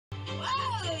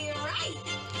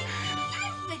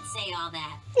all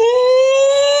that.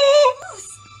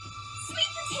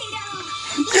 Sweet potato!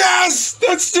 Yes!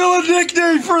 That's still a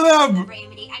nickname for them!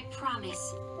 Amity, I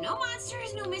promise. No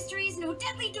monsters, no mysteries, no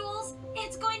deadly duels.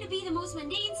 It's going to be the most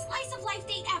mundane slice of life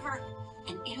date ever.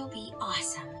 And it'll be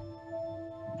awesome.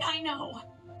 I know.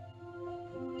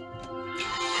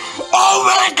 Oh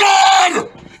my god!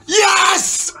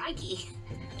 Yes! Crikey.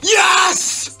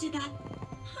 Yes! Just did that.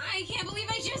 I can't believe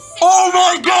I just said Oh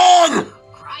my god!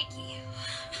 Crikey.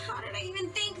 How did I even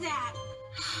think that?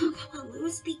 Come on,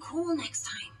 Luz, be cool next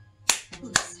time.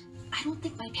 Luz, I don't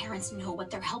think my parents know what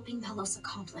they're helping Pelos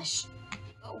accomplish.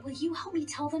 Will you help me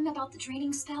tell them about the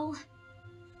draining spell?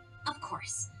 Of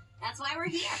course. That's why we're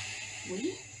here.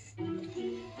 We?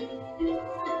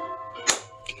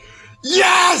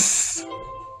 Yes!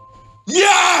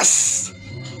 Yes!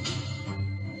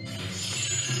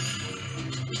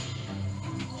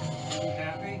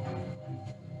 Happy?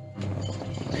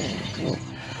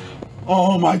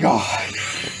 Oh my god.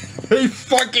 They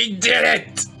fucking did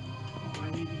it!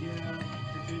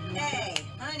 Hey,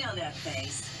 I know that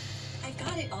face. I've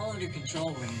got it all under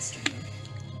control, Rainstream.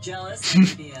 Jealous I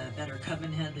could be a better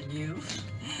coven head than you?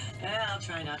 I'll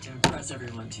try not to impress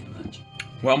everyone too much.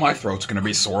 Well, my throat's gonna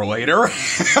be sore later.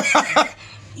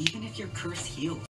 Even if your curse heals.